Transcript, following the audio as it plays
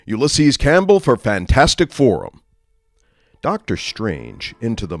Ulysses Campbell for Fantastic Forum. Doctor Strange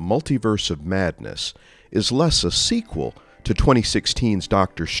Into the Multiverse of Madness is less a sequel to 2016's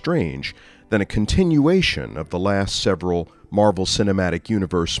Doctor Strange than a continuation of the last several Marvel Cinematic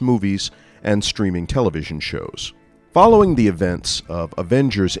Universe movies and streaming television shows. Following the events of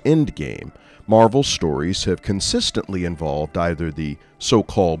Avengers Endgame, Marvel's stories have consistently involved either the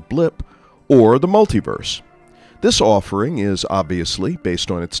so-called blip or the multiverse. This offering is obviously, based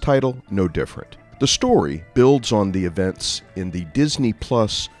on its title, no different. The story builds on the events in the Disney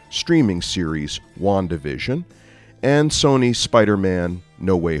Plus streaming series WandaVision and Sony's Spider-Man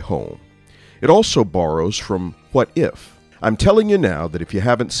No Way Home. It also borrows from What If. I'm telling you now that if you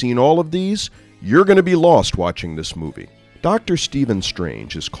haven't seen all of these, you're going to be lost watching this movie. Dr. Stephen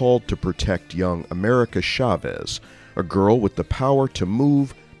Strange is called to protect young America Chavez, a girl with the power to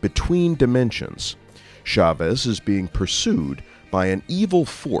move between dimensions. Chavez is being pursued by an evil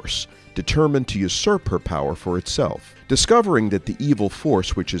force determined to usurp her power for itself. Discovering that the evil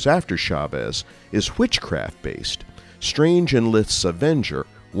force which is after Chavez is witchcraft-based, Strange enlists Avenger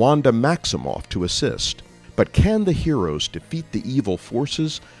Wanda Maximoff to assist. But can the heroes defeat the evil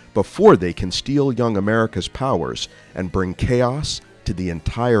forces before they can steal young America's powers and bring chaos to the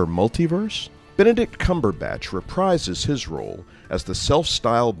entire multiverse? Benedict Cumberbatch reprises his role as the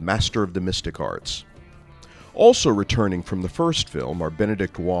self-styled master of the mystic arts. Also returning from the first film are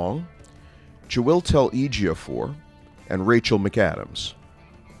Benedict Wong, Chiwetel Ejiofor, and Rachel McAdams.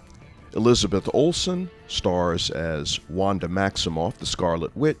 Elizabeth Olsen stars as Wanda Maximoff, the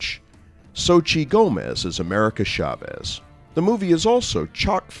Scarlet Witch, Xochitl Gomez as America Chavez. The movie is also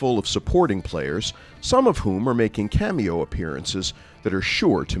chock full of supporting players, some of whom are making cameo appearances that are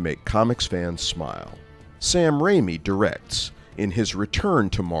sure to make comics fans smile. Sam Raimi directs, in his return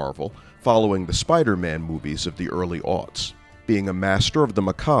to Marvel following the Spider-Man movies of the early aughts. Being a master of the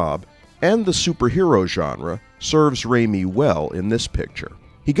macabre and the superhero genre serves Raimi well in this picture.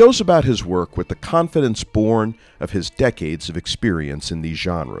 He goes about his work with the confidence born of his decades of experience in these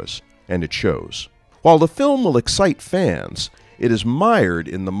genres, and it shows. While the film will excite fans, it is mired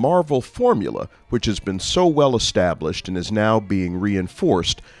in the Marvel formula, which has been so well established and is now being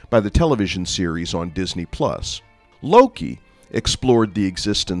reinforced by the television series on Disney Plus. Loki explored the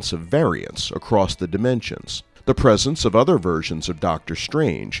existence of variants across the dimensions. The presence of other versions of Doctor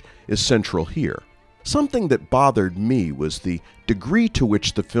Strange is central here. Something that bothered me was the degree to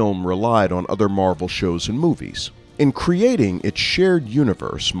which the film relied on other Marvel shows and movies. In creating its shared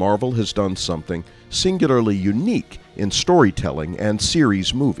universe, Marvel has done something singularly unique in storytelling and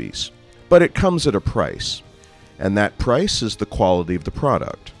series movies. But it comes at a price, and that price is the quality of the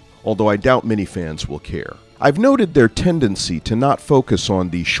product, although I doubt many fans will care. I've noted their tendency to not focus on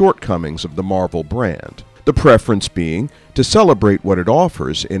the shortcomings of the Marvel brand, the preference being to celebrate what it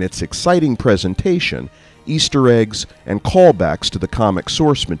offers in its exciting presentation, Easter eggs, and callbacks to the comic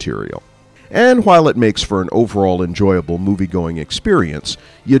source material. And while it makes for an overall enjoyable movie-going experience,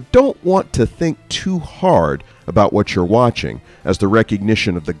 you don't want to think too hard about what you're watching, as the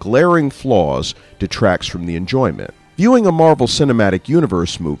recognition of the glaring flaws detracts from the enjoyment. Viewing a Marvel Cinematic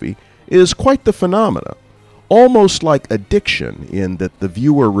Universe movie is quite the phenomena, almost like addiction in that the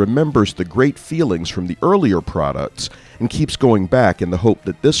viewer remembers the great feelings from the earlier products and keeps going back in the hope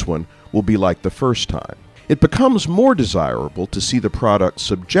that this one will be like the first time. It becomes more desirable to see the product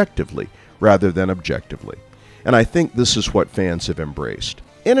subjectively rather than objectively, and I think this is what fans have embraced.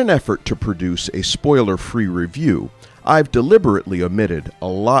 In an effort to produce a spoiler-free review, I've deliberately omitted a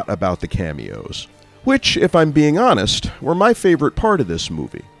lot about the cameos, which, if I'm being honest, were my favorite part of this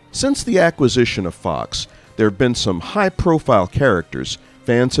movie. Since the acquisition of Fox, there have been some high-profile characters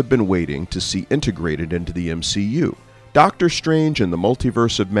fans have been waiting to see integrated into the MCU. Doctor Strange and the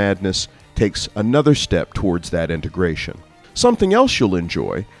Multiverse of Madness takes another step towards that integration. Something else you'll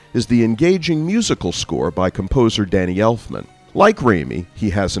enjoy is the engaging musical score by composer Danny Elfman. Like Raimi, he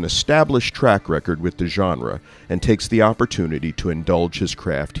has an established track record with the genre and takes the opportunity to indulge his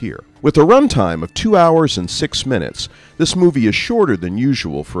craft here. With a runtime of 2 hours and 6 minutes, this movie is shorter than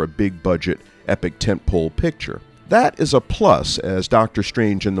usual for a big-budget, epic tentpole picture. That is a plus, as Doctor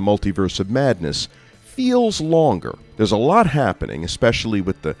Strange in the Multiverse of Madness feels longer. There's a lot happening, especially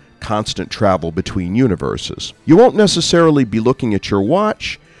with the constant travel between universes. You won't necessarily be looking at your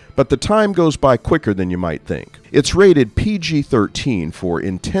watch, but the time goes by quicker than you might think. It's rated PG-13 for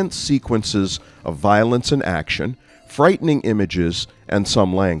intense sequences of violence and action, frightening images, and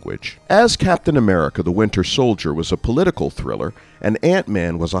some language. As Captain America: The Winter Soldier was a political thriller and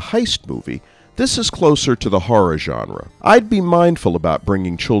Ant-Man was a heist movie, this is closer to the horror genre. I'd be mindful about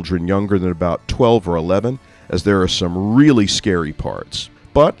bringing children younger than about 12 or 11, as there are some really scary parts.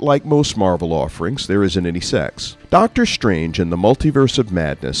 But like most Marvel offerings, there isn't any sex. Doctor Strange in the Multiverse of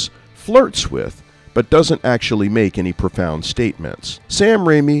Madness flirts with, but doesn't actually make any profound statements. Sam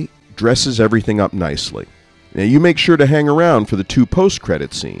Raimi dresses everything up nicely. Now, you make sure to hang around for the 2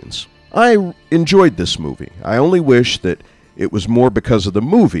 post-credit scenes. I enjoyed this movie. I only wish that it was more because of the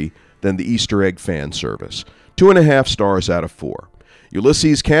movie than the Easter egg fan service. 2.5 stars out of 4.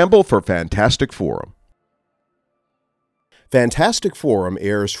 Ulysses Campbell for Fantastic Forum. Fantastic Forum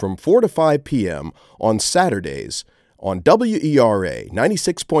airs from 4 to 5 p.m. on Saturdays on WERA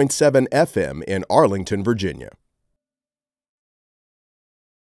 96.7 FM in Arlington, Virginia.